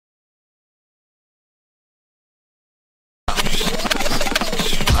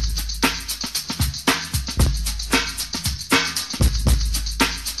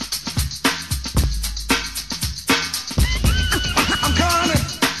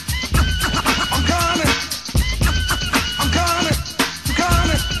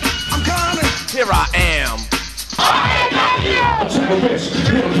avarice.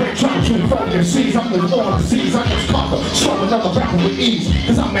 Little break trying to fuck your seeds. I'm the born disease, I just conquer. Show another rapper with ease.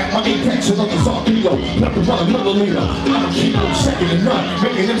 Cause I'm at my apex and others are kilo. Nothing but a milliliter. I'm a kilo second to none.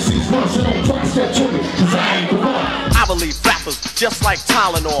 Making MCs run, so don't try to step to me. Cause I ain't the one. I believe rappers just like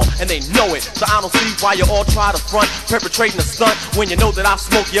Tylenol, and they know it. So I don't see why you all try to front, perpetrating a stunt when you know that I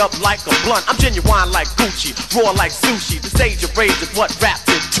smoke you up like a blunt. I'm genuine like Gucci, raw like sushi. The stage of rage is what rap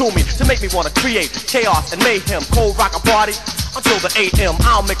did to me, to make me want to create chaos and mayhem. Cold rock a party until the AM.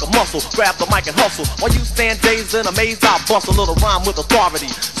 I'll make a muscle, grab the mic and hustle. While you stand dazed and amazed, I'll bust a little rhyme with authority,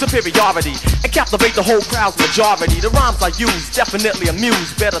 superiority, and captivate the whole crowd's majority. The rhymes I use definitely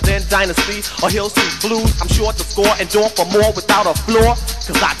amuse, better than Dynasty or Hill Street Blues. I'm sure to score and door for more without a floor,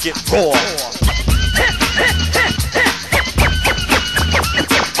 cause I get raw.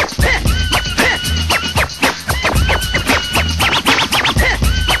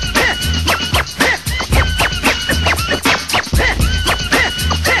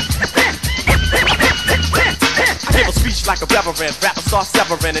 Like a reverend, rappers start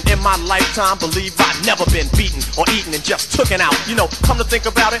severing, and in my lifetime, believe I've never been beaten or eaten and just tooken out. You know, come to think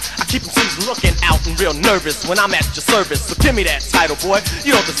about it, I keep MCs looking out and real nervous when I'm at your service. So give me that title, boy,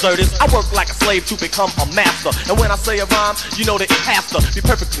 you don't deserve this. I work like a slave to become a master, and when I say a rhyme, you know that it has to be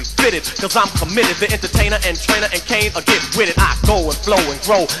perfectly fitted, cause I'm committed. The entertainer and trainer and Kane are get with it. I go and flow and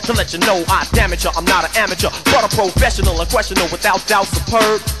grow to let you know I damage you. I'm not an amateur, but a professional, unquestionable, without doubt,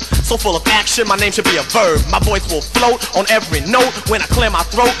 superb. So full of action, my name should be a verb. My voice will float on every note when I clear my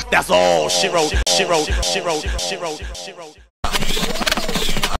throat. That's all she wrote, she wrote, she wrote, she wrote, she wrote.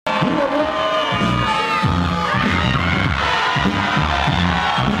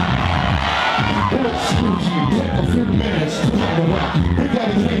 Excuse me, take a few minutes to know the rock. They got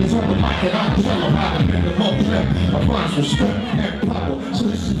his hands on the mic and I'll tell them how to make the most left. Applies respect and power. So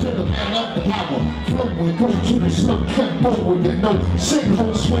listen to the man of the power. Flow and go to the slow tempo with the note. Sing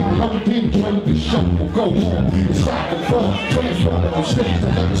home, swing low, enjoy the show will go on. It's like a fall, transform on stage to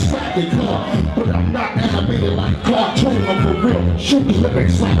have a slapping car. But I'm not animated like a cartoon, I'm for real. Shoot the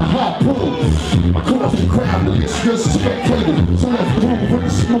lyrics like a harpoon. I cause the crowd, the listeners, the spectators. So let's move with the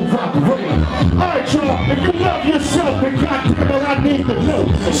smooth operator. Alright y'all, if you love yourself, then goddamn it, I need to know.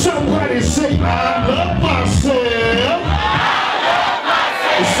 Somebody say, I love myself.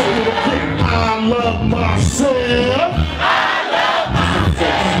 So I love myself. I love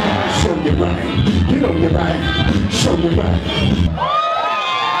myself. Show you right. You know you're right. Show you right.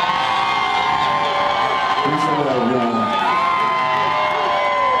 Peace and love, y'all.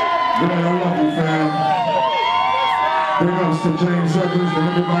 Man, I love you, fam. Big ups to James Evans and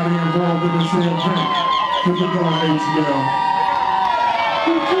everybody involved in this real drink. Keep it going, ATL.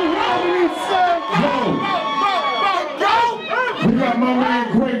 Did you have me, sir? Yo! We got my man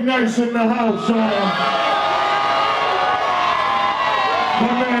Great Nice in the house, y'all.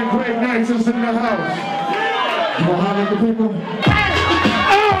 My man Great Nice is in the house. You wanna holler at the people?